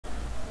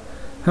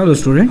Hello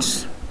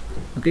students.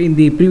 Okay, in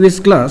the previous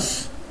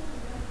class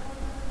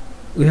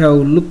we have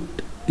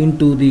looked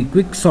into the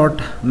quick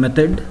sort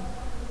method.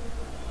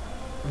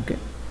 Okay,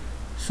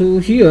 so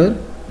here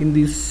in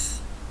this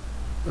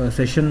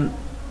session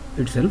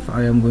itself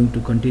I am going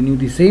to continue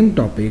the same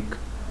topic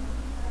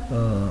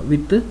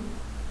with a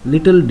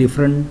little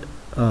different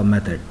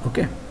method.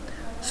 Okay,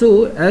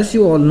 so as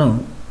you all know,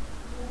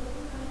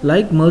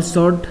 like merge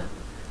sort,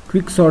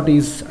 quick sort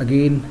is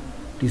again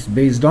it is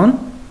based on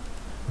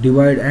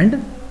divide and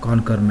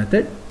conquer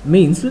method.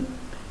 Means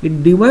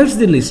it divides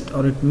the list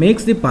or it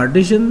makes the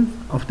partition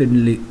of the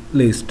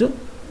list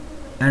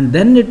and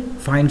then it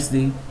finds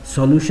the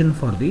solution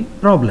for the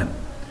problem.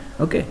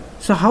 Okay,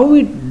 so how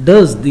it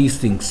does these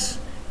things?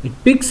 It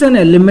picks an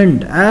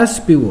element as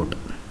pivot.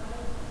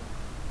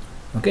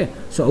 Okay,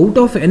 so out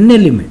of n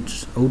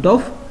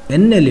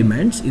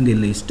elements in the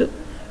list,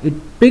 it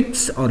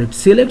picks or it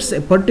selects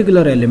a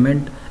particular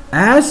element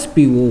as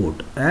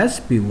pivot.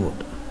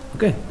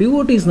 Okay,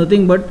 pivot is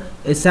nothing but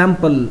a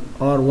sample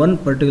or one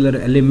particular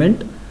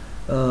element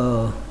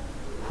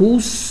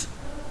whose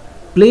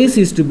place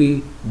is to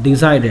be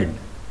decided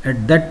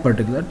at that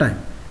particular time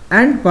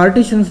and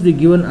partitions the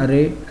given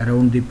array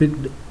around the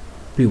picked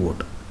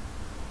pivot.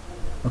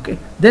 Okay,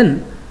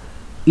 then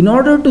in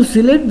order to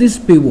select this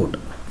pivot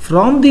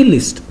from the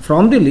list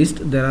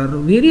there are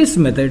various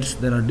methods,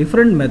 there are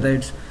different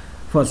methods.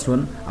 First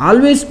one,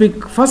 always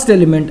pick first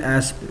element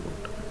as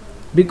pivot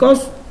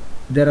because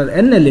there are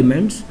n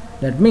elements.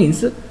 That means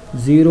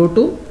 0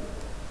 to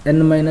n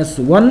minus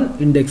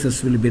 1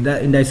 indices will be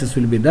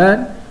there.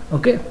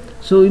 Okay,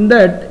 so in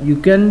that you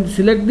can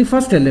select the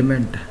first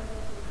element.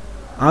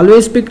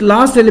 Always pick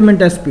last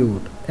element as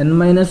pivot, n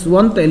minus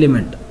 1th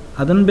element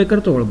ಅದನ್ನು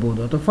ಬೇಕಾದ್ರೆ ತಗೊಳ್ಬೋದು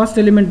ಅಥವಾ first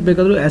element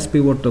ಬೇಕಾದರೂ as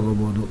pivot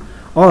ತಗೋಬೋದು,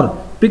 R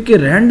pick A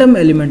random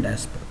element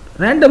as pivot,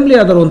 randomly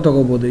ಅದರ ಒಂದು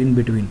ತಗೋಬೋದು in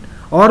between,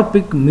 R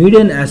pick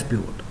median as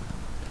pivot.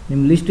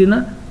 ನಿಮ್ಮ ಲಿಸ್ಟಿನ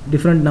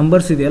ಡಿಫ್ರೆಂಟ್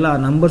ನಂಬರ್ಸ್ ಇದೆಯಲ್ಲ, ಆ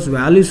ನಂಬರ್ಸ್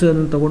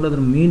ವ್ಯಾಲ್ಯೂಸನ್ನು ತೊಗೊಂಡು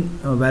ಅದ್ರ ಮೀನ್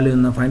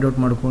ವ್ಯಾಲ್ಯೂನ ಫೈಂಡ್ ಔಟ್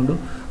ಮಾಡಿಕೊಂಡು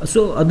ಸೊ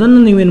ಅದನ್ನು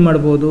ನೀವೇನು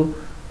ಮಾಡ್ಬೋದು,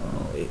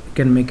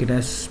 can make it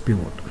as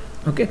pivot.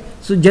 Okay,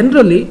 so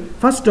generally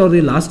first R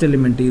the last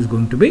element is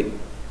going to B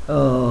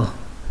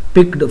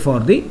picked for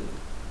the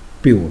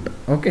pivot.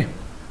 Okay,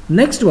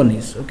 next one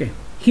is, okay,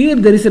 here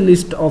there is a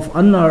list of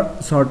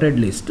unsorted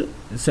list.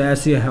 So as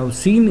you have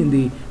seen in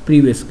the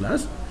previous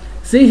class,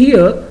 say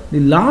here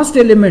the last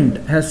element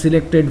has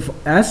selected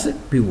as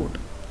pivot.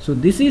 So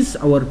this is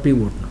our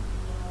pivot now.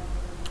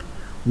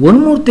 One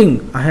more thing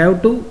I have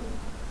to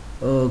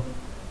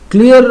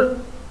clear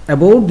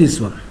about this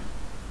one,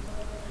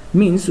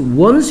 means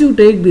once you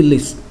take the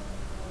list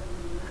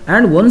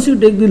and once you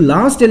take the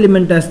last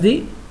element as the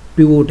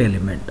pivot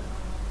element,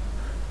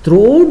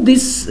 throughout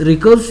this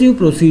recursive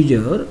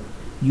procedure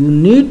you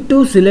need to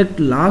select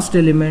last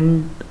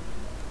element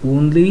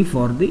only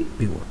for the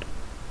pivot.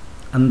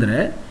 ಅಂದರೆ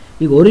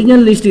ಈಗ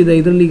original list ಇದೆ,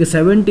 ಇದರಲ್ಲಿ ಈಗ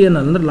 70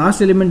 ಅಂದರೆ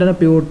last ಎಲಿಮೆಂಟನ್ನು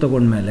pivot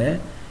ತೊಗೊಂಡ್ಮೇಲೆ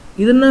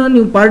ಇದನ್ನು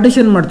ನೀವು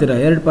partition ಮಾಡ್ತೀರಾ,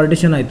 ಎರಡು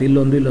ಪಾರ್ಟಿಷನ್ ಆಯಿತು,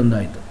 ಇಲ್ಲೊಂದು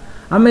ಆಯಿತು.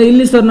 ಆಮೇಲೆ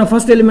ಇಲ್ಲಿ ಸರ್ ನಾನು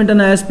ಫಸ್ಟ್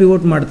ಎಲಿಮೆಂಟನ್ನು ಆ್ಯಸ್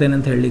ಪಿವೋಟ್ ಮಾಡ್ತೇನೆ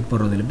ಅಂತ ಹೇಳಲಿಕ್ಕೆ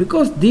ಬರೋದಿಲ್ಲ,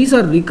 ಬಿಕಾಸ್ ದೀಸ್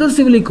ಆರ್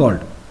ರಿಕರ್ಸಿವ್ಲಿ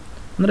ಕಾಲ್ಡ್.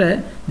 ಅಂದರೆ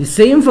the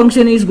same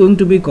function is going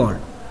to be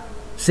called.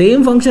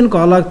 Same function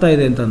call ಆಗ್ತಾ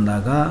ಇದೆ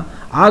ಅಂತಂದಾಗ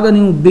ಆಗ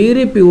ನೀವು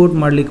ಬೇರೆ ಪಿವೋಟ್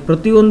ಮಾಡಲಿಕ್ಕೆ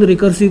ಪ್ರತಿಯೊಂದು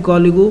ರಿಕರ್ಸಿವ್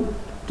ಕಾಲಿಗೂ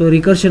ಅಥವಾ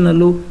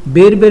ರಿಕರ್ಷನಲ್ಲೂ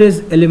ಬೇರೆ ಬೇರೆ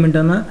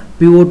ಎಲಿಮೆಂಟನ್ನು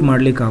ಪಿವೋಟ್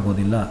ಮಾಡಲಿಕ್ಕೆ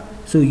ಆಗೋದಿಲ್ಲ.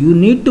 So you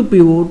need to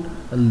pivot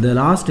the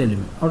last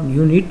element are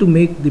you need to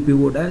make the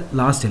pivot as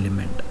last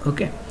element.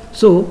 Okay,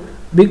 so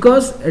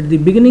because at the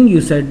beginning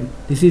you said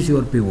this is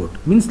your pivot,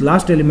 means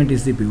last element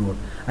is the pivot.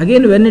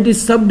 Again when it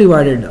is sub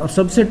divided R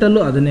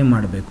ಸಬ್ಸೆಟಲ್ಲೂ ಅದನ್ನೇ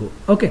ಮಾಡಬೇಕು.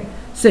 Okay,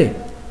 say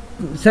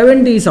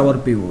 70 is our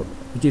pivot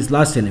which is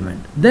last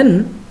element. Then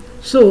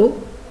so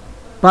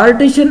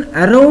partition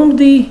around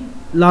the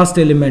last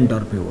element or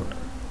pivot.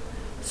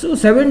 So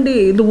 70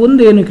 ಇದು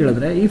ಒಂದು ಏನು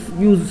ಕೇಳಿದ್ರೆ, if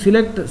you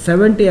select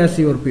 70 as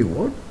your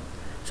pivot,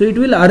 so it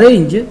will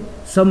arrange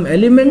some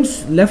elements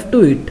left to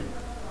it,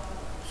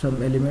 some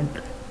element,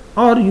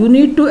 or you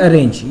need to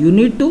arrange, you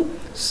need to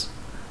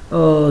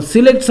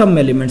select some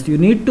elements,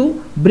 you need to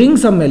bring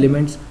some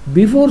elements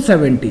before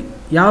 70.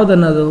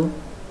 ಯಾವುದನ್ನದು?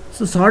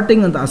 So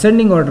sorting ಅಂತ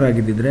ascending order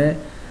ಆಗಿದ್ದರೆ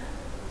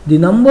the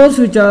numbers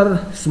which are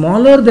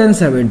smaller than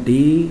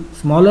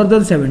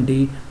 70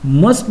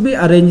 must be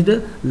arranged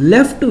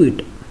left to it.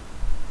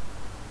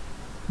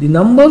 The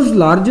numbers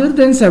larger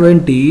than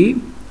 70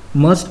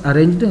 must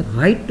arranged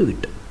right to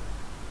it.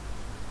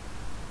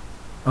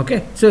 Okay,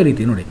 so ಈ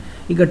ರೀತಿ ನೋಡಿ,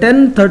 ಈಗ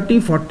 10 30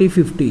 40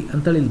 50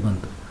 ಅಂತೇಳಿ ಇಲ್ಲಿ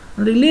ಬಂತು.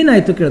 ಅಂದರೆ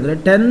ಇಲ್ಲೇನಾಯಿತು ಕೇಳಿದ್ರೆ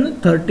 10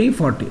 30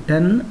 40,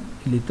 10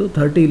 ಇಲ್ಲಿತ್ತು,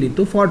 30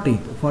 ಇಲ್ಲಿತ್ತು, 40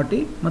 ಇತ್ತು,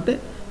 40 ಮತ್ತು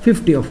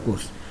 50 ಆಫ್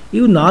ಕೋರ್ಸ್.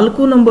 ಇವು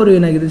ನಾಲ್ಕು ನಂಬರು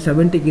ಏನಾಗಿದೆ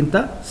 70ಗಿಂತ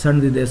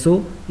ಸಣ್ಣದಿದೆ, ಸೊ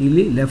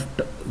ಇಲ್ಲಿ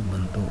ಲೆಫ್ಟ್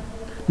ಬಂತು.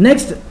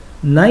 ನೆಕ್ಸ್ಟ್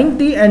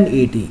 90 and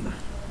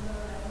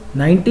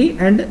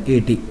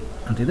 80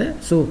 ಅಂತಿದೆ.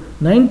 ಸೊ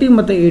 90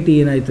 ಮತ್ತು 80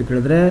 ಏನಾಯಿತು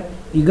ಕೇಳಿದ್ರೆ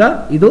ಈಗ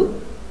ಇದು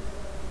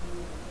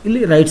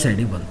ಇಲ್ಲಿ ರೈಟ್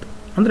ಸೈಡಿಗೆ ಬಂತು.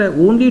 ಅಂದರೆ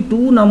only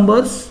 2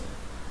 numbers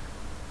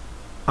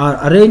are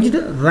arranged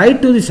right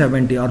to the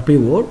 70 or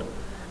pivot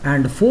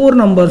and 4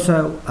 numbers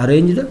are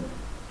arranged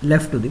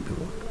left to the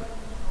pivot.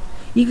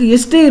 ಈಗ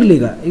ಎಷ್ಟೇ ಇರಲಿ,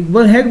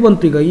 ಈಗ ಹೇಗೆ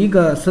ಬಂತು, ಈಗ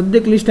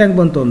ಸದ್ಯಕ್ಕೆ ಲಿಸ್ಟ್ ಹೆಂಗೆ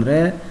ಬಂತು ಅಂದರೆ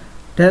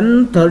 10,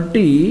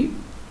 30,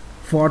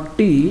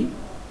 40,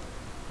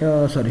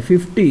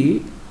 50,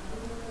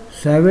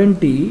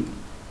 70,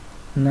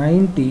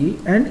 90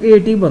 and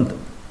 80 ಬಂತು.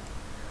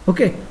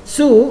 ಓಕೆ,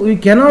 ಸೊ ಯು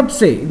ಕ್ಯಾನಾಟ್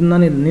ಸೇ,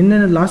 ನಾನು ನಿನ್ನೆ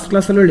ಲಾಸ್ಟ್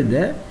ಕ್ಲಾಸಲ್ಲಿ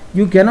ಹೇಳಿದ್ದೆ,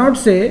 you cannot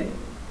say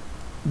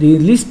the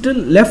list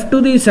left to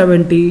the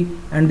 70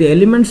 and the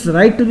elements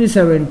right to the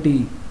 70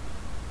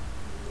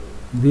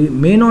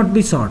 may not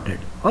be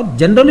sorted, are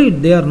generally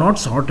they are not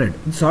sorted.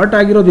 Sort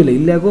ಆಗಿರೋದಿಲ್ಲ.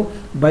 ಇಲ್ಲಿ ಯಾಕೋ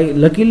by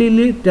ಲಕಿಲಿ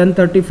ಇಲ್ಲಿ 10,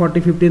 30,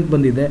 40, 50 ಅಂತ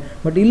ಬಂದಿದೆ,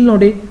 ಬಟ್ ಇಲ್ಲಿ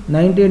ನೋಡಿ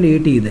 90 ಆ್ಯಂಡ್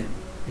 80 ಇದೆ.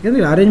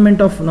 ಯಾಕೆಂದರೆ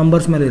ಅರೇಂಜ್ಮೆಂಟ್ ಆಫ್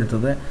ನಂಬರ್ಸ್ ಮೇಲೆ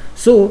ಇರ್ತದೆ.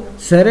 ಸೊ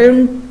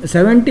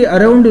 70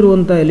 ಅರೌಂಡ್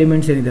ಇರುವಂಥ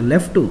ಎಲಿಮೆಂಟ್ಸ್ ಏನಿದೆ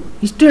ಲೆಫ್ಟು,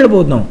 ಇಷ್ಟು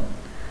ಹೇಳ್ಬೋದು ನಾವು.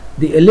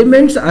 The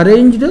elements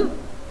arranged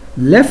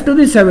left to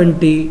the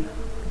 70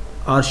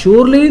 R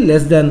surely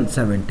less than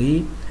 70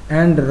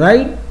 and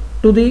right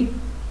to the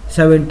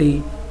 70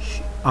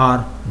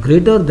 R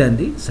greater than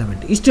the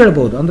 70. ಇಷ್ಟು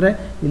ಹೇಳ್ಬೋದು. ಅಂದರೆ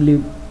ಇಲ್ಲಿ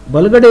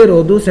ಬಲಗಡೆ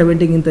ಇರೋದು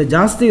 70ಗಿಂತ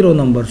ಜಾಸ್ತಿ ಇರೋ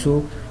ನಂಬರ್ಸು,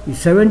 ಈ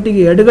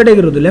 70ಗೆ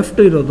ಎಡಗಡೆಗಿರೋದು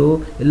ಲೆಫ್ಟ್ ಇರೋದು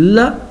ಎಲ್ಲ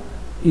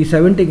ಈ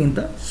 70ಗಿಂತ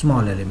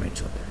ಸ್ಮಾಲ್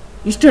ಎಲಿಮೆಂಟ್ಸ್ ಅಂತ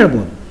ಇಷ್ಟು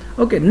ಹೇಳ್ಬೋದು.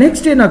 ಓಕೆ,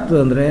 ನೆಕ್ಸ್ಟ್ ಏನಾಗ್ತದೆ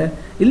ಅಂದರೆ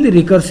ಇಲ್ಲಿ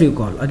ರಿಕರ್ಸಿವ್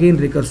ಕಾಲ್, ಅಗೇನ್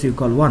ರಿಕರ್ಸಿವ್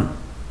ಕಾಲ್ 1.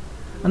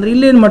 ಅಂದರೆ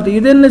ಇಲ್ಲೇನು ಮಾಡ್ತೀವಿ,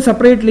 ಇದನ್ನೇ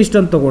ಸಪ್ರೇಟ್ ಲಿಸ್ಟ್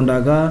ಅಂತ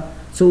ತೊಗೊಂಡಾಗ,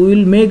 so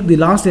will make the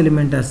last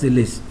element as the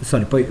list,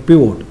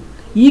 pivot.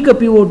 ಈಗ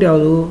ಪಿವೋಟ್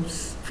ಯಾವುದು?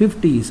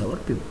 50 ಈಸ್ ಅವರ್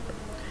ಪಿವೋಟ್.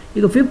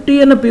 ಈಗ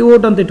 50ಯನ್ನು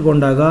ಪಿವೋಟ್ ಅಂತ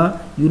ಇಟ್ಕೊಂಡಾಗ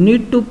you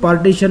need to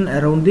partition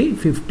around the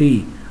 50.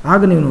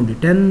 ಆಗ ನೀವು ನೋಡಿ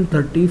 10,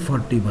 30,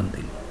 40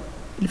 ಬಂತು.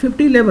 ಇಲ್ಲಿ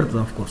 50 ಇಲ್ಲೇ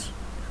ಬರ್ತದೆ ಆಫ್ಕೋರ್ಸ್.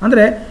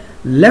 ಅಂದರೆ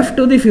left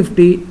to the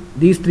 50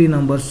 these 3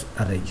 numbers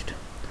arranged.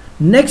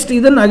 Next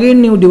ಇದನ್ನು ಅಗೇನ್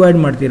ನೀವು ಡಿವೈಡ್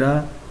ಮಾಡ್ತೀರಾ.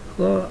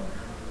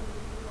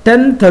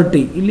 10,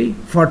 30 ಇಲ್ಲಿ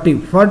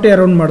 40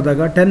 ಅರೌಂಡ್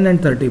ಮಾಡಿದಾಗ 10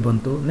 ಆ್ಯಂಡ್ 30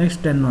 ಬಂತು.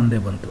 ನೆಕ್ಸ್ಟ್ 10 ಒಂದೇ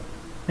ಬಂತು.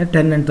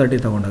 10 ಆ್ಯಂಡ್ 30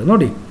 ತೊಗೊಂಡಾಗ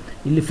ನೋಡಿ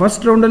ಇಲ್ಲಿ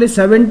first ರೌಂಡಲ್ಲಿ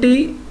 70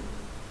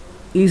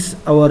 is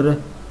our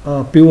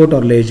pivot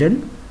R ಲೇಜೆಂಡ್.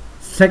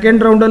 Second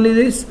ರೌಂಡಲ್ಲಿ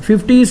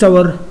 50 is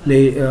our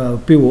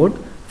pivot,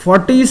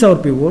 40 is our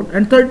pivot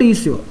and 30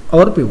 is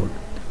our pivot.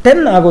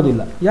 10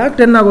 ಆಗೋದಿಲ್ಲ. ಯಾಕೆ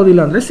 10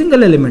 ಆಗೋದಿಲ್ಲ ಅಂದರೆ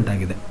ಸಿಂಗಲ್ ಎಲಿಮೆಂಟ್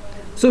ಆಗಿದೆ.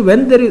 So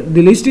when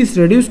the list is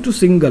reduce to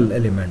single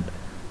element,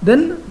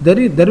 then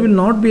there will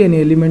not be any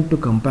element to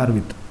compare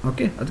with.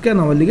 Okay, ಅದಕ್ಕೆ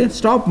ನಾವು ಅಲ್ಲಿಗೆ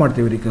stop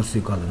ಮಾಡ್ತೀವಿ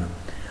recursive ಕಾಲನ್ನು.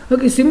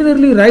 ಓಕೆ,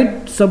 ಸಿಮಿಲರ್ಲಿ ರೈಟ್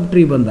ಸಬ್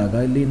ಟ್ರೀ ಬಂದಾಗ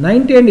ಇಲ್ಲಿ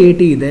 90 ಆ್ಯಂಡ್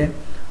 80 ಇದೆ.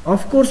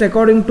 Of course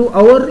according to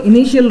our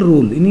initial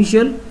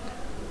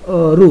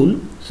rule,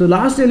 so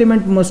last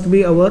element must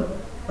be our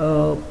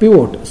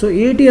pivot. So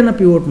 80ಯನ್ನು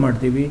pivot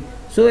ಮಾಡ್ತೀವಿ.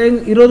 So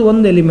ಇರೋದು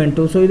ಒಂದು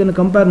ಎಲಿಮೆಂಟು. ಸೊ ಇದನ್ನು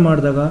ಕಂಪೇರ್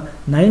ಮಾಡಿದಾಗ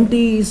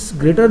 90 ಈಸ್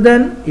ಗ್ರೇಟರ್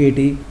ದ್ಯಾನ್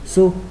 80.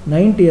 ಸೊ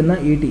 90ಯನ್ನು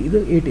 80, ಇದು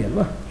 80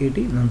 ಅಲ್ವಾ,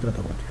 80 ನಂತರ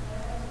ತಗೋತೀವಿ.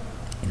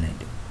 ಇಲ್ಲಿ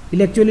 90,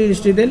 ಇಲ್ಲಿ ಆ್ಯಕ್ಚುಲಿ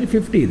ಎಷ್ಟಿದೆ? ಇಲ್ಲಿ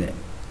 50 ಇದೆ.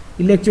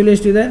 ಇಲ್ಲಿ ಆ್ಯಕ್ಚುಲಿ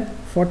ಎಷ್ಟಿದೆ?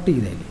 40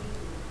 ಇದೆ.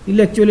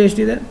 ಇಲ್ಲಿ ಆ್ಯಕ್ಚುಲಿ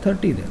ಎಷ್ಟಿದೆ?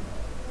 30 ಇದೆ.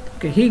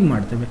 ಓಕೆ, ಹೀಗೆ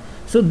ಮಾಡ್ತೇವೆ.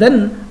 So then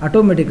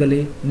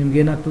automatically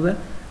ನಿಮ್ಗೇನಾಗ್ತದೆ,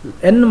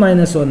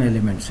 n-1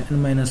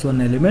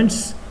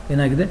 elements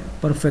ಏನಾಗಿದೆ,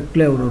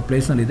 ಪರ್ಫೆಕ್ಟ್ಲಿ ಅವ್ರ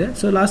ಪ್ಲೇಸ್ನಲ್ಲಿದೆ.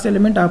 ಸೊ ಲಾಸ್ಟ್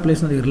ಎಲಿಮೆಂಟ್ ಆ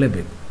ಪ್ಲೇಸ್ನಲ್ಲಿ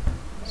ಇರಲೇಬೇಕು.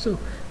 So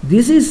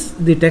this is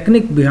the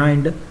technique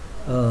behind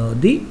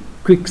the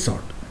quick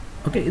sort.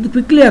 Okay, ಇದು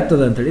ಕ್ವಿಕ್ಲಿ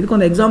ಆಗ್ತದೆ ಅಂತೇಳಿ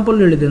ಇದಕ್ಕೊಂದು ಎಕ್ಸಾಂಪಲ್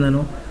ಹೇಳಿದ್ದೆ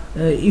ನಾನು.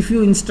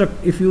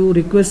 If you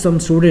request some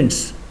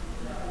students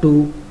to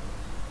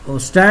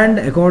stand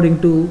according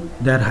to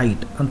their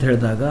height ಅಂತ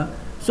ಹೇಳಿದಾಗ,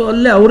 ಸೊ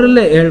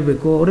ಅವರಲ್ಲೇ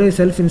ಹೇಳಬೇಕು, ಅವರೇ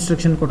ಸೆಲ್ಫ್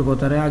ಇನ್ಸ್ಟ್ರಕ್ಷನ್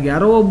ಕೊಟ್ಕೋತಾರೆ. ಆಗ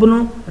ಯಾರೋ ಒಬ್ಬನು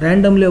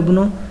ರ್ಯಾಂಡಮ್ಲಿ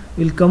ಒಬ್ಬನು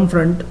will come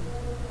front,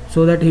 so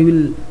that he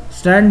will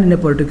stand in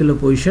a particular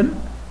position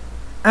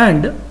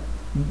and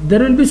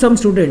there will be some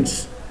students,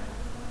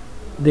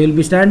 they will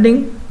be standing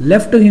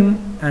left to him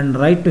and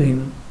right to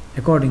him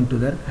according to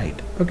there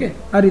height. Okay,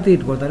 ಆ ರೀತಿ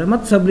ಇಟ್ಕೊಳ್ತಾರೆ.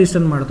 ಮತ್ತು ಸಬ್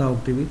ಲಿಸ್ಟನ್ನು ಮಾಡ್ತಾ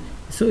ಹೋಗ್ತೀವಿ.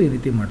 So ಈ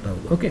ರೀತಿ ಮಾಡ್ತಾ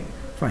ಹೋಗೋದು. Okay,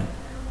 fine.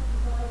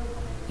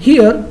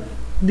 Here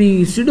the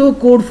ಸಿಡೋ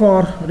code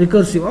for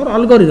recursive R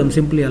algorithm,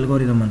 simply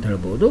algorithm ಅಂತ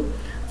ಹೇಳ್ಬೋದು.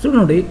 ಸೊ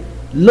ನೋಡಿ,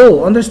 ಲೋ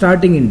ಅಂದರೆ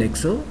ಸ್ಟಾರ್ಟಿಂಗ್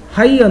ಇಂಡೆಕ್ಸು,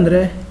 ಹೈ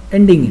ಅಂದರೆ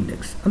ಎಂಡಿಂಗ್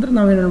ಇಂಡೆಕ್ಸ್. ಅಂದರೆ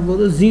ನಾವೇನು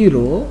ಹೇಳ್ಬೋದು,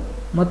 0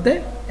 ಮತ್ತು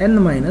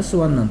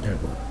n-1 ಅಂತ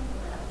ಹೇಳ್ಬೋದು.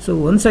 So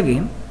once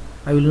again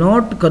I will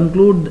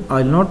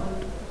not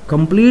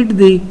complete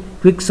the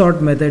quick sort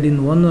method in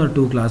 1 or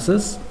 2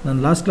 classes. ನಾನು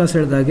ಲಾಸ್ಟ್ ಕ್ಲಾಸ್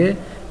ಹೇಳಿದಾಗೆ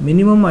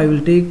minimum I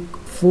will take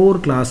 4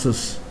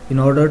 classes in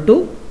order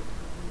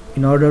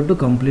to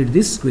complete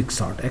this quick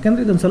sort.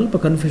 ಯಾಕಂದರೆ ಇದೊಂದು ಸ್ವಲ್ಪ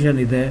ಕನ್ಫ್ಯೂಷನ್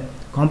ಇದೆ,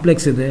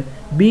 ಕಾಂಪ್ಲೆಕ್ಸ್ ಇದೆ.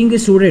 Being A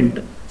student,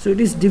 so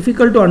it is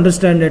difficult to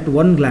understand at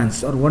 1 glance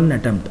R 1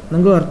 attempt.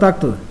 ನನಗೂ ಅರ್ಥ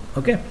ಆಗ್ತದೆ.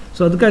 ಓಕೆ,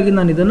 ಸೊ ಅದಕ್ಕಾಗಿ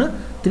ನಾನು ಇದನ್ನು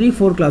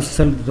 3-4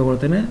 ಕ್ಲಾಸಸ್ಸಲ್ಲಿ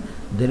ತೊಗೊಳ್ತೇನೆ.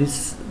 There is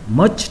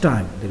much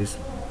time, there is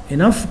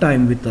enough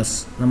time with us.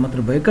 ನಮ್ಮ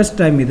ಹತ್ರ ಬೇಕಷ್ಟು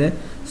ಟೈಮ್ ಇದೆ.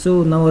 ಸೊ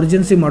ನಾವು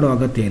ಅರ್ಜೆನ್ಸಿ ಮಾಡೋ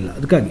ಅಗತ್ಯ ಇಲ್ಲ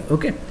ಅದಕ್ಕಾಗಿ.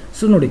 ಓಕೆ,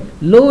 ಸೊ ನೋಡಿ,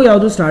 ಲೋ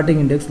ಯಾವುದು ಸ್ಟಾರ್ಟಿಂಗ್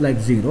ಇಂಡೆಕ್ಸ್ ಲೈಕ್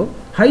 0,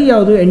 ಹೈ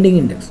ಯಾವುದು ending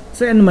index.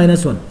 So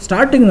n-1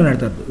 starting ನಾನು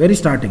ಹೇಳ್ತಾ ಇರೋದು, very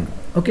starting.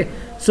 Okay,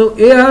 so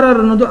ARR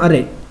ಅನ್ನೋದು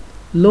ಅರೇ,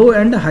 ಲೋ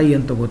ಆ್ಯಂಡ್ ಹೈ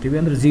ಅಂತ ತಗೋತೀವಿ.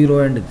 ಅಂದರೆ 0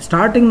 ಆ್ಯಂಡ್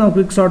ಸ್ಟಾರ್ಟಿಂಗ್ ನಾವು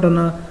ಕ್ವಿಕ್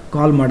ಸಾರ್ಟನ್ನು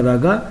ಕಾಲ್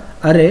ಮಾಡಿದಾಗ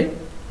ಅರೇ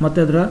ಮತ್ತು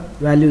ಅದರ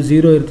ವ್ಯಾಲ್ಯೂ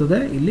 0 ಇರ್ತದೆ.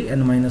 ಇಲ್ಲಿ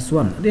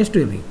n-1 ಅದು ಎಷ್ಟು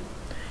ಇರಲಿ.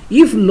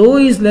 If low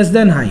is less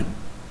than high,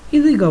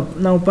 ಇದೀಗ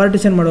ನಾವು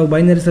ಪಾರ್ಟಿಷನ್ ಮಾಡುವಾಗ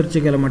ಬೈನರಿ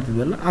ಸರ್ಚಿಗೆಲ್ಲ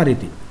ಮಾಡ್ತಿದ್ವಲ್ಲ ಆ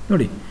ರೀತಿ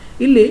ನೋಡಿ.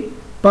 ಇಲ್ಲಿ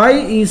ಪೈ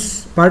ಈಸ್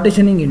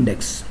ಪಾರ್ಟಿಷನಿಂಗ್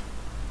ಇಂಡೆಕ್ಸ್.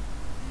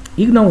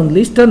 ಈಗ ನಾವು ಒಂದು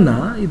ಲಿಸ್ಟನ್ನು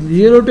ಇದು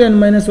 0 to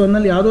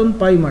n-1 ಯಾವುದೋ ಒಂದು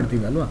ಪೈ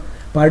ಮಾಡ್ತೀವಿ ಅಲ್ವಾ.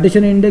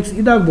 ಪಾರ್ಟಿಷನ್ ಇಂಡೆಕ್ಸ್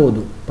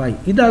ಇದಾಗ್ಬೋದು, ಪೈ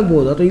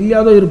ಇದಾಗ್ಬೋದು, ಅಥವಾ ಇಲ್ಲಿ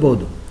ಯಾವುದೋ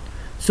ಇರ್ಬೋದು.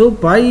 So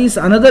pi is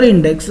another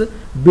index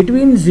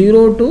between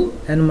 0 to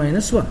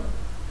n-1.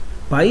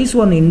 Pi is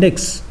one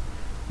index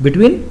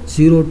between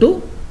 0 to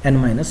n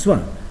minus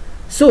 1.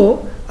 So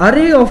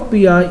array of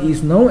pi is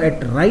now at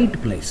right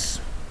place.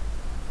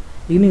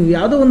 ಈಗ ನೀವು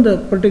ಯಾವುದೋ ಒಂದು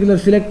ಪರ್ಟಿಕ್ಯುಲರ್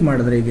ಸಿಲೆಕ್ಟ್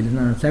ಮಾಡಿದ್ರೆ, ಈಗ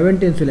ನಾನು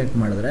 17 ಸಿಲೆಕ್ಟ್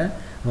ಮಾಡಿದ್ರೆ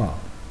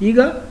ಈಗ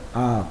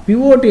ಆ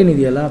ಪಿವೋಟ್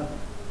ಏನಿದೆಯಲ್ಲ,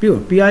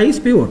 pivot P I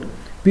is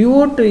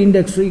pivot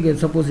index ಈಗ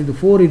ಸಪೋಸ್ ಇದು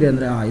 4 ಇದೆ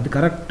ಅಂದರೆ ಇದು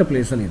ಕರೆಕ್ಟ್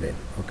ಪ್ಲೇಸಲ್ಲಿದೆ.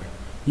 ಓಕೆ,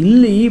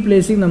 ಇಲ್ಲಿ ಈ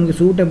ಪ್ಲೇಸಿಗೆ ನಮಗೆ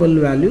ಸೂಟೇಬಲ್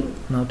ವ್ಯಾಲ್ಯೂ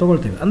ನಾವು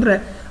ತೊಗೊಳ್ತೀವಿ, ಅಂದರೆ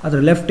ಅದರ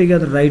ಲೆಫ್ಟಿಗೆ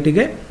ಅದರ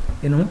ರೈಟಿಗೆ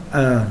ಏನು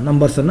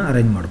ನಂಬರ್ಸನ್ನು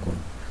ಅರೇಂಜ್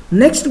ಮಾಡ್ಕೊಂಡು.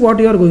 Next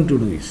what you are going to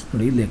do is,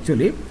 ನೋಡಿ ಇಲ್ಲಿ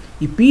ಆ್ಯಕ್ಚುಲಿ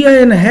ಈ ಪಿ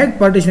ಐಯನ್ನು ಹೇಗೆ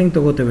ಪಾರ್ಟಿಷನಿಂಗ್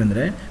ತೊಗೋತೇವೆ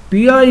ಅಂದರೆ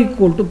P I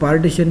equal to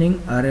partitioning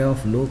array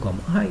of low ಕಾಮ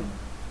ಹೈ.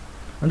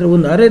 ಅಂದರೆ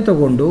ಒಂದು ಅರೇ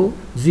ತೊಗೊಂಡು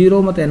 0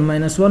 ಮತ್ತು n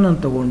minus 1 ಅಂತ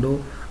ತೊಗೊಂಡು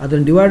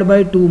ಅದನ್ನು ಡಿವೈಡ್ ಬೈ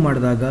 2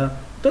 ಮಾಡಿದಾಗ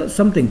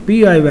ಸಮಥಿಂಗ್ ಪಿ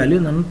ಐ ವ್ಯಾಲ್ಯೂ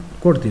ನಾನು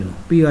ಕೊಡ್ತೀವಿ,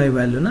 ನಾವು ಪಿ ಐ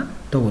ವ್ಯಾಲ್ಯೂನ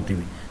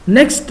ತೊಗೋತೀವಿ.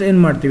 ನೆಕ್ಸ್ಟ್ ಏನು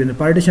ಮಾಡ್ತೀವಿ ಅಂದರೆ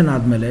ಪಾರ್ಟಿಷನ್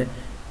ಆದಮೇಲೆ,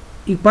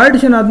 ಈಗ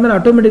ಪಾರ್ಟಿಷನ್ ಆದಮೇಲೆ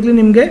ಆಟೋಮೆಟಿಕ್ಲಿ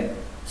ನಿಮಗೆ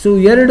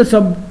ಎರಡು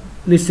ಸಬ್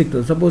ಲಿಸ್ಟ್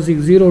ಸಿಗ್ತದೆ. ಸಪೋಸ್ ಈಗ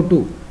 0 to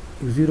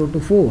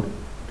 4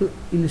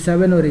 ಇಲ್ಲಿ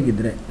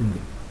 7ವರೆಗಿದ್ದರೆ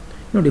ನಿಮಗೆ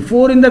ನೋಡಿ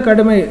 4ಇಂದ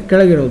ಕಡಿಮೆ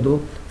ಕೆಳಗಿರೋದು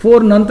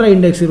 4 ನಂತರ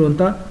ಇಂಡೆಕ್ಸ್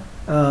ಇರುವಂಥ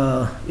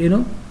ಏನು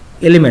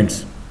elements.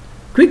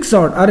 Quick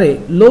sort array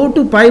low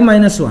to pi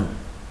minus 1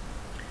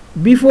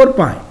 before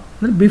pi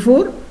ಅಂದರೆ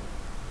ಬಿಫೋರ್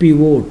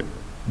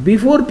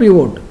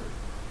ಪಿವೋಟ್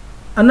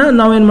ಅನ್ನು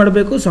ನಾವೇನು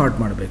ಮಾಡಬೇಕು, ಸಾರ್ಟ್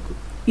ಮಾಡಬೇಕು.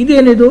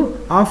 ಇದೇನಿದು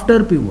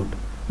ಆಫ್ಟರ್ ಪಿವೋಟ್.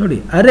 ನೋಡಿ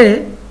ಅರೇ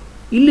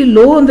ಇಲ್ಲಿ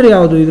ಲೋ ಅಂದರೆ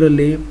ಯಾವುದು,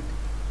 ಇದರಲ್ಲಿ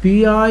ಪಿ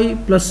ಐ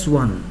ಪ್ಲಸ್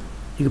 1.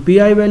 ಈಗ ಪಿ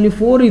ಐ ವ್ಯಾಲ್ಯೂ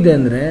 4 ಇದೆ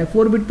ಅಂದರೆ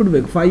 4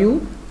 ಬಿಟ್ಬಿಡ್ಬೇಕು. 5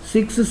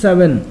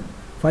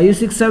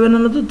 6 7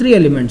 ಅನ್ನೋದು 3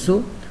 ಎಲಿಮೆಂಟ್ಸು.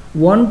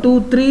 1 2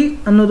 3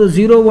 ಅನ್ನೋದು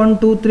 0 1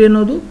 2 3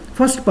 ಅನ್ನೋದು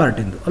ಫಸ್ಟ್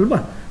ಪಾರ್ಟಿಂದು ಅಲ್ವಾ.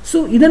 ಸೊ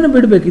ಇದನ್ನು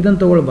ಬಿಡಬೇಕು, ಇದನ್ನು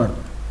ತೊಗೊಳ್ಬಾರ್ದು.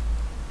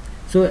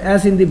 So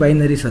as in the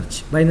binary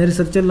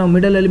ಸರ್ಚಲ್ಲಿ ನಾವು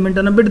ಮಿಡಲ್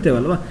ಎಲಿಮೆಂಟನ್ನು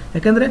ಬಿಡ್ತೇವಲ್ವ,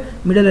 ಯಾಕೆಂದರೆ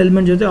ಮಿಡಲ್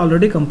ಎಲಿಮೆಂಟ್ ಜೊತೆ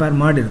ಆಲ್ರೆಡಿ ಕಂಪೇರ್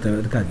ಮಾಡಿರ್ತೇವೆ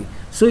ಅದಕ್ಕಾಗಿ.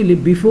 ಸೊ ಇಲ್ಲಿ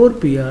before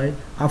P I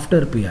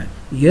after P I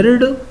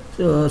ಎರಡು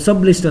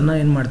ಸಬ್ ಲಿಸ್ಟನ್ನು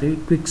ಏನು ಮಾಡ್ತೀವಿ,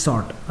 ಕ್ವಿಕ್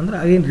ಸಾರ್ಟ್ ಅಂದರೆ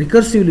again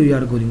ರಿಕರ್ಸಿವ್ಲಿ you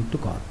are going to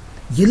ಕಾಲ್.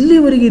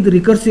 ಎಲ್ಲಿವರೆಗೆ ಇದು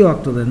ರಿಕರ್ಸಿವ್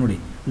ಆಗ್ತದೆ ನೋಡಿ,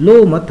 ಲೋ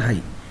ಮತ್ತು ಹೈ.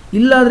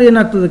 ಇಲ್ಲಾದರೆ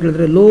ಏನಾಗ್ತದೆ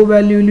ಕೇಳಿದ್ರೆ low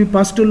value will be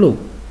pass to low,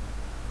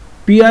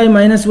 P I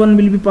minus 1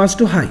 will be pass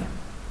to high.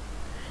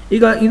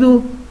 ಈಗ ಇದು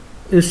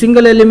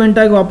ಸಿಂಗಲ್ ಎಲಿಮೆಂಟ್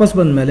ಆಗಿ ವಾಪಸ್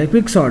ಬಂದ ಮೇಲೆ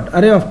quick sort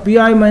array of P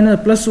I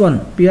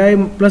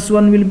plus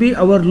 1 will be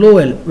our low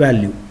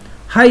value,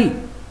 high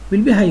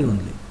will be high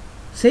only.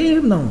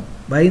 Same ನಾವು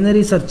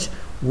binary search,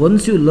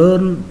 once you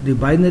learn the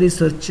binary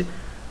search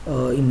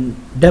in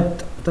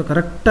depth ಅಥವಾ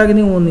ಕರೆಕ್ಟಾಗಿ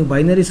ನೀವು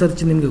ಬೈನರಿ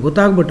ಸರ್ಚ್ ನಿಮಗೆ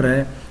ಗೊತ್ತಾಗ್ಬಿಟ್ರೆ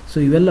so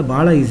ಇವೆಲ್ಲ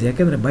ಭಾಳ easy.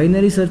 ಯಾಕೆಂದರೆ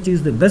binary search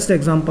is the best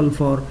example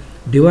for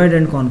divide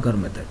and conquer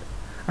method.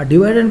 ಆ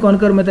divide and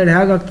conquer method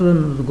ಹೇಗಾಗ್ತದೆ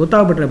ಅನ್ನೋದು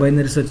ಗೊತ್ತಾಗ್ಬಿಟ್ರೆ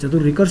ಬೈನರಿ ಸರ್ಚ್, ಅದು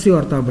ರಿಕರ್ಸಿವ್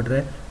ಅರ್ಥ ಆಗ್ಬಿಟ್ರೆ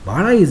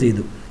ಭಾಳ ಈಸಿ.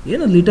 ಇದು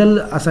ಏನು ಲಿಟಲ್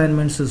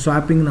ಅಸೈನ್ಮೆಂಟ್ಸ್,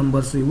 ಸ್ವಾಪಿಂಗ್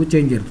ನಂಬರ್ಸ್ ಇವು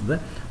ಚೇಂಜ್ ಇರ್ತದೆ,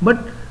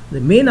 but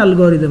the main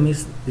algorithm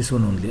is this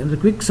one only. ಅಂದರೆ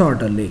ಕ್ವಿಕ್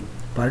ಸಾರ್ಟಲ್ಲಿ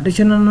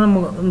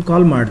ಪಾರ್ಟಿಷನನ್ನು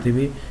ಕಾಲ್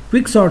ಮಾಡ್ತೀವಿ,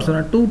 ಕ್ವಿಕ್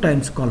ಸಾರ್ಟ್ಸನ್ನು 2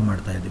 times ಕಾಲ್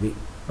ಮಾಡ್ತಾ ಇದ್ದೀವಿ.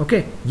 ಓಕೆ,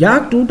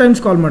 ಯಾಕೆ 2 times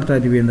ಕಾಲ್ ಮಾಡ್ತಾ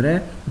ಇದ್ದೀವಿ ಅಂದರೆ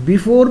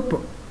before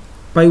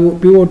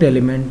pivot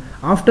element,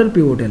 after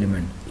pivot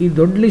element. ಈ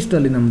ದೊಡ್ಡ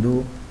ಲಿಸ್ಟಲ್ಲಿ ನಮ್ಮದು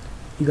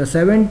ಈಗ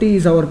 70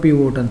 ಈಸ್ ಅವರ್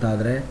ಪಿವೋಟ್ ಅಂತ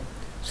ಆದರೆ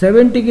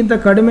 70ಗಿಂತ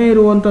ಕಡಿಮೆ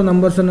ಇರುವಂಥ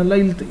ನಂಬರ್ಸನ್ನೆಲ್ಲ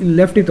ಇಲ್ಲಿ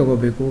ಲೆಫ್ಟಿಗೆ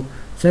ತೊಗೋಬೇಕು,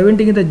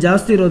 70ಗಿಂತ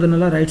ಜಾಸ್ತಿ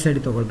ಇರೋದನ್ನೆಲ್ಲ ರೈಟ್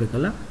ಸೈಡಿಗೆ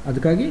ತೊಗೊಳ್ಬೇಕಲ್ಲ,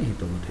 ಅದಕ್ಕಾಗಿ ಹೀಗೆ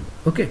ತೊಗೋತೀವಿ.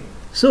 Okay,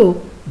 so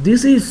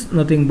this is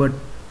nothing but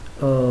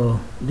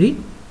the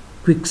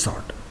quick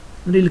sort.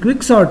 ಅಂದರೆ ಇಲ್ಲಿ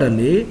ಕ್ವಿಕ್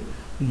ಸಾರ್ಟಲ್ಲಿ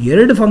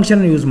 2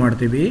 ಫಂಕ್ಷನ್ ಯೂಸ್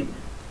ಮಾಡ್ತೀವಿ,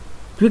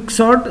 quick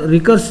sort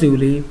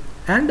ರಿಕರ್ಸಿವ್ಲಿ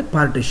and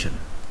partition.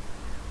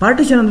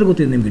 Partition ಅಂದರೆ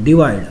ಗೊತ್ತಿದೆ ನಿಮಗೆ,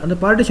 ಡಿವೈಡ್ ಅಂದರೆ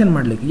ಪಾರ್ಟಿಷನ್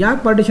ಮಾಡಲಿಕ್ಕೆ.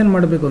 ಯಾಕೆ ಪಾರ್ಟಿಷನ್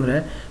ಮಾಡಬೇಕು ಅಂದರೆ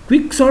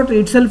quick sort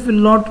it self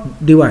will not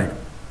divide.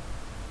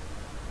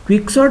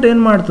 Quick sort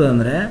ಏನು ಮಾಡ್ತದೆ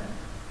ಅಂದರೆ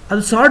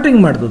ಅದು ಸಾರ್ಟಿಂಗ್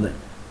ಮಾಡ್ತದೆ,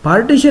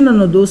 ಪಾರ್ಟಿಷನ್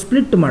ಅನ್ನೋದು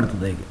ಸ್ಪ್ಲಿಟ್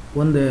ಮಾಡ್ತದೆ. ಹೀಗೆ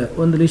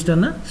ಒಂದು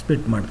ಲಿಸ್ಟನ್ನು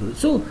ಸ್ಪ್ಲಿಟ್ ಮಾಡ್ತದೆ.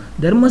 So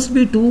there must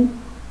be 2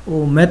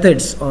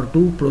 methods are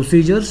 2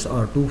 procedures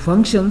R 2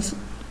 functions.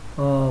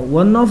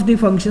 One of the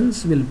functions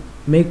will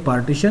make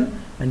partition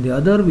and the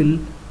other will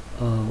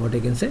what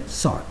I can say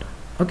sort.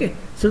 Okay,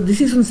 so this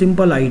is one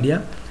simple idea,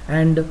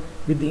 and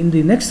in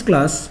the next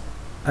class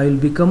I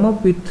will be come up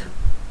with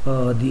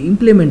the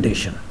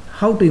implementation,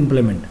 how to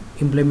implement.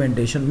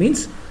 Implementation means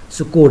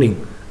so coding.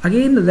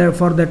 Again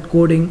for that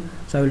coding,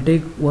 so I will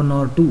take 1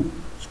 or 2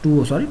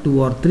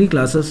 or 3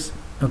 classes.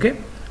 Okay,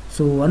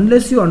 so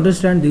unless you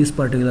understand this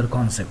particular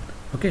concept,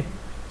 okay,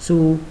 so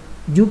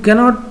you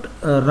cannot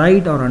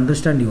write or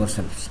understand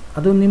yourselves.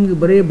 ಅದು ನಿಮಗೆ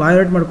ಬರೀ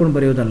ಬಯೋಟ್ ಮಾಡ್ಕೊಂಡು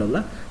ಬರೆಯೋದಲ್ಲ.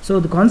 So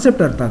ಅದು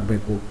concept ಅರ್ಥ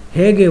ಆಗಬೇಕು,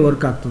 ಹೇಗೆ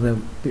work ಆಗ್ತದೆ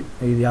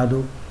ಇದು ಯಾವುದು.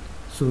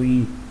 ಸೊ ಈ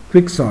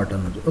ಕ್ವಿಕ್ ಸಾರ್ಟ್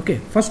ಅನ್ನೋದು. ಓಕೆ,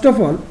 ಫಸ್ಟ್ ಆಫ್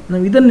ಆಲ್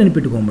ನಾವು ಇದನ್ನು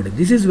ನೆನಪಿಟ್ಕೊಂಬಿಡಿ,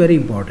 this is very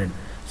important.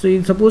 So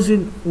ಈಗ suppose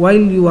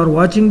while you are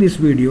watching this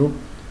video,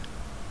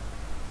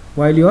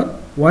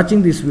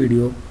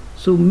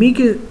 so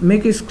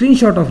make A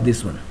screenshot of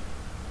this one.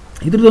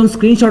 ಇದ್ರದ್ದೊಂದು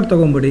screenshot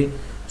ತೊಗೊಂಬಿಡಿ.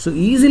 So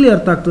easily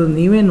ಅರ್ಥ ಆಗ್ತದೆ,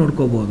 ನೀವೇ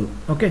ನೋಡ್ಕೋಬೋದು.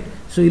 ಓಕೆ,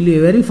 ಸೊ ಇಲ್ಲಿ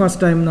ವೆರಿ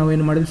ಫಸ್ಟ್ ಟೈಮ್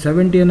ನಾವೇನು ಮಾಡಿದ್ವಿ,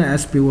 70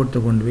 ಆ್ಯಸ್ ಪಿವೋಟ್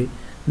ತೊಗೊಂಡ್ವಿ.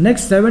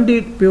 ನೆಕ್ಸ್ಟ್ 70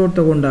 ಪಿವೋಟ್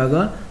ತೊಗೊಂಡಾಗ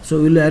ಸೊ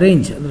ಇಲ್ಲಿ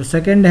ಅರೇಂಜ್ ಅಂದರೆ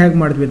ಸೆಕೆಂಡ್ ಹೇಗೆ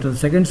ಮಾಡಿದ್ವಿ ಅಂತಂದ್ರೆ,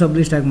 ಸೆಕೆಂಡ್ ಸಬ್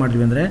ಲಿಸ್ಟ್ ಹೇಗೆ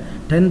ಮಾಡಿದ್ವಿ ಅಂದರೆ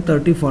 10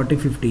 30 40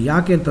 50.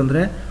 ಯಾಕೆ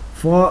ಅಂತಂದರೆ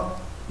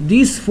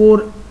these 4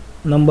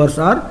 numbers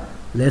are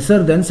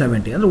lesser then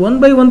 70. ಅಂದರೆ 1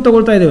 by 1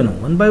 ತೊಗೊಳ್ತಾ ಇದ್ದೇವೆ ನಾವು,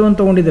 1 by 1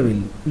 ತೊಗೊಂಡಿದ್ದೇವೆ.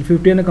 ಇಲ್ಲಿ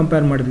 50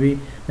 ಕಂಪೇರ್ ಮಾಡಿದ್ವಿ,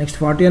 ನೆಕ್ಸ್ಟ್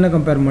 40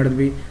 ಕಂಪೇರ್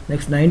ಮಾಡಿದ್ವಿ,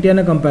 ನೆಕ್ಸ್ಟ್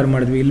 90 ಕಂಪೇರ್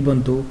ಮಾಡಿದ್ವಿ, ಇಲ್ಲಿ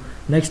ಬಂತು.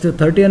 ನೆಕ್ಸ್ಟ್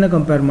 30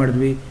 ಕಂಪೇರ್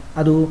ಮಾಡಿದ್ವಿ,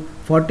 ಅದು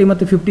 40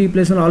 ಮತ್ತು 50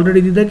 ಪ್ಲೇಸಲ್ಲಿ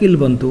ಆಲ್ರೆಡಿ ಇದ್ದಕ್ಕೆ ಇಲ್ಲಿ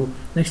ಬಂತು.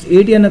 ನೆಕ್ಸ್ಟ್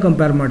 80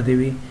 ಕಂಪೇರ್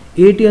ಮಾಡ್ತೀವಿ.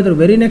 80 ಅದರ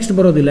ವೆರಿ ನೆಕ್ಸ್ಟ್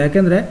ಬರೋದಿಲ್ಲ,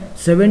 ಯಾಕೆಂದರೆ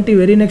 70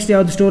 ವೆರಿ ನೆಕ್ಸ್ಟ್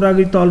ಯಾವುದು ಸ್ಟೋರ್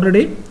ಆಗಿತ್ತು,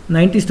 ಆಲ್ರೆಡಿ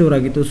 90 ಸ್ಟೋರ್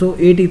ಆಗಿತ್ತು. ಸೊ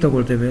 80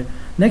 ತೊಗೊಳ್ತೇವೆ.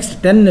 ನೆಕ್ಸ್ಟ್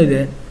 10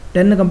 ಇದೆ.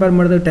 10 ಕಂಪೇರ್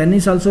ಮಾಡಿದ್ರೆ 10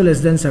 is also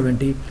less than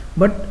 70.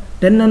 But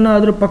 10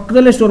 ಅದರ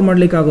ಪಕ್ಕದಲ್ಲೇ ಸ್ಟೋರ್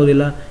ಮಾಡಲಿಕ್ಕೆ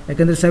ಆಗೋದಿಲ್ಲ,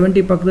 ಯಾಕೆಂದರೆ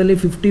 70 ಪಕ್ಕದಲ್ಲಿ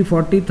 50,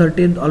 40,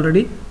 30 ಅಂತ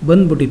ಆಲ್ರೆಡಿ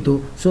ಬಂದುಬಿಟ್ಟಿತ್ತು.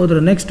 ಸೊ ಅದರ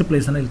ನೆಕ್ಸ್ಟ್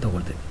ಪ್ಲೇಸನ್ನು ಇಲ್ಲಿ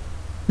ತೊಗೊಳ್ತೇವೆ.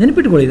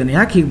 ನೆನಪಿಟ್ಕೊಳ್ಳಿ ಇದನ್ನು,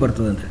 ಯಾಕೆ ಹೀಗೆ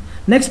ಬರ್ತದೆ ಅಂದರೆ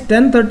next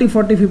 10, 30,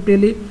 40,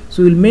 50ಯಲ್ಲಿ so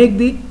will make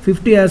the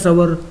 50 as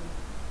hour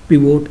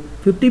pivot.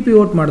 50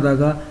 pivot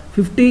ಮಾಡಿದಾಗ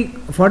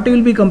 40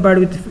 will be compared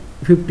with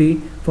 50.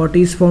 40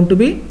 is found to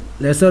B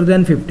lesser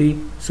then 50.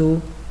 So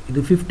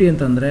ಇದು 50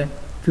 ಅಂತಂದರೆ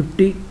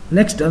 50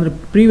 ನೆಕ್ಸ್ಟ್ ಅಂದರೆ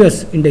ಪ್ರೀವಿಯಸ್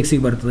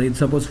ಇಂಡೆಕ್ಸಿಗೆ ಬರ್ತದೆ. ಇದು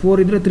ಸಪೋಸ್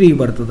 4 ಇದ್ದರೆ 3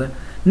 ಬರ್ತದೆ.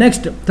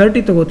 ನೆಕ್ಸ್ಟ್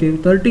 30 ತೊಗೋತೀವಿ.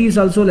 30 is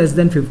also less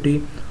than 50.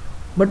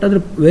 But ಅದ್ರ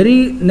ವೆರಿ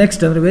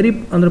ನೆಕ್ಸ್ಟ್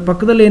ಅಂದರೆ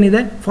ಪಕ್ಕದಲ್ಲಿ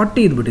ಏನಿದೆ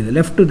 40 ಇದ್ಬಿಟ್ಟಿದೆ,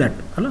 ಲೆಫ್ಟ್ ಟು ದ್ಯಾಟ್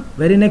ಅಲ್ಲ,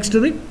 ವೆರಿ ನೆಕ್ಸ್ಟ್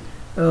ದಿ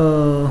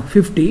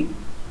 50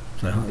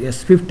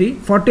 50,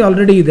 40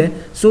 ಆಲ್ರೆಡಿ ಇದೆ.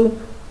 ಸೊ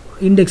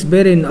ಇಂಡೆಕ್ಸ್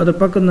ಬೇರೆ ಅದ್ರ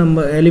ಪಕ್ಕದ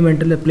ನಮ್ಮ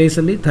ಎಲಿಮೆಂಟಲ್ಲಿ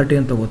ಪ್ಲೇಸಲ್ಲಿ 30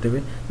 ಅಂತ ತೊಗೋತೀವಿ.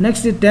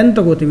 ನೆಕ್ಸ್ಟ್ 10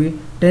 ತೊಗೋತೀವಿ.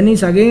 10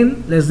 is again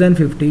less than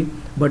 50.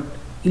 But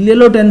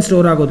ಇಲ್ಲೆಲ್ಲೋ 10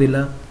 store ಆಗೋದಿಲ್ಲ,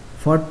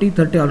 40,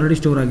 30 ಆಲ್ರೆಡಿ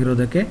ಸ್ಟೋರ್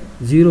ಆಗಿರೋದಕ್ಕೆ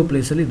 0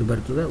 ಪ್ಲೇಸಲ್ಲಿ ಇದು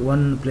ಬರ್ತದೆ,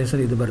 1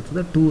 ಪ್ಲೇಸಲ್ಲಿ ಇದು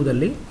ಬರ್ತದೆ,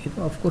 2ದಲ್ಲಿ ಇದು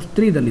ಆಫ್ಕೋರ್ಸ್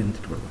 3ದಲ್ಲಿ ಅಂತ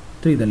ಇಟ್ಕೊಳ್ಬೋದು,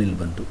 3ದಲ್ಲಿ ಇಲ್ಲಿ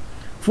ಬಂತು.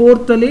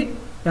 4ರಲ್ಲಿ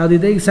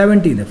ಯಾವುದಿದೆ, ಈಗ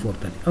 70 ಇದೆ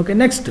 4ರಲ್ಲಿ. ಓಕೆ,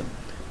 ನೆಕ್ಸ್ಟ್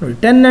ನೋಡಿ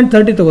 10 ಆ್ಯಂಡ್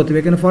 30 ತೊಗೋತೀವಿ,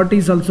 ಯಾಕೆಂದರೆ 40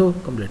 is also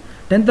complete.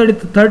 10,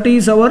 30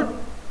 is our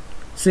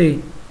say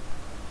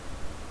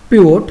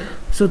pivot.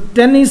 So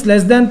 10 is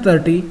less than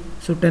 30.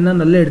 So 10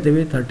 ಅಲ್ಲೇ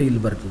ಇಡ್ತೀವಿ, 30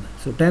 ಇಲ್ಲಿ ಬರ್ತದೆ.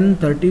 ಸೊ 10,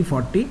 30,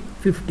 40,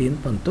 50 ಅಂತ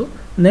ಬಂತು.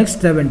 ನೆಕ್ಸ್ಟ್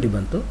 70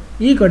 ಬಂತು.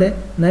 ಈ ಕಡೆ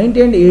 90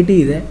 ಆ್ಯಂಡ್ 80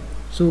 ಇದೆ.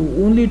 So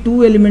only 2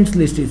 elements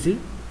list EC,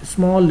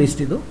 small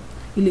list ಇದು.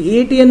 ಇಲ್ಲಿ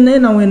 80ಯನ್ನೇ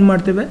ನಾವು ಏನು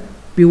ಮಾಡ್ತೇವೆ,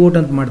 ಪಿವೋಟ್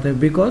ಅಂತ ಮಾಡ್ತೇವೆ,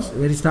 ಬಿಕಾಸ್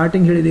ವೆರಿ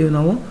ಸ್ಟಾರ್ಟಿಂಗ್ ಹೇಳಿದ್ದೀವಿ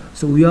ನಾವು.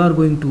 So we are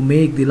going to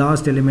make the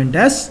last element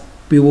as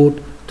pivot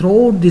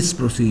throughout this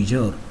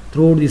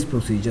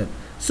procedure.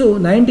 So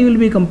 90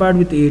 will be compared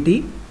with 80.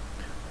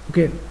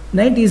 Okay,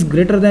 90 is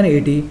greater than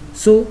 80.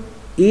 So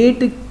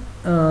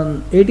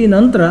 80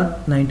 ನಂತರ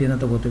 90ನ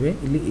ತೊಗೋತೀವಿ.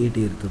 ಇಲ್ಲಿ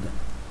 80 ಇರ್ತದೆ,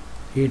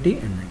 80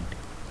 ಆ್ಯಂಡ್ 90.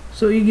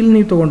 ಸೊ ಈಗ ಇಲ್ಲಿ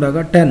ನೀವು ತೊಗೊಂಡಾಗ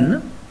 10,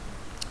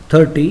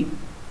 30,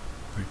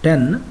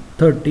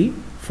 40,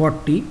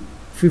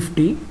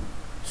 50,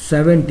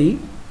 70,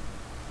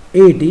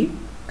 80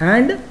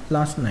 ಆ್ಯಂಡ್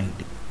ಲಾಸ್ಟ್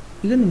 90.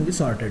 ಈಗ ನಿಮಗೆ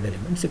ಸಾರ್ಟೆಡ್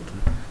ಎಲಿಮೆಂಟ್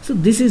ಸಿಗ್ತದೆ. So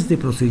this is the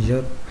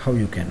procedure how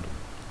you can do.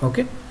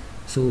 Okay,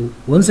 so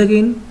once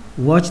again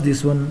watch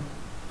this one.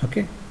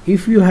 Okay,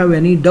 if you have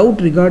any doubt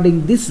regarding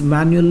this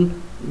manual,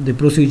 the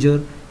procedure,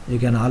 you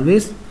can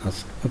always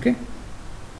ask. Okay.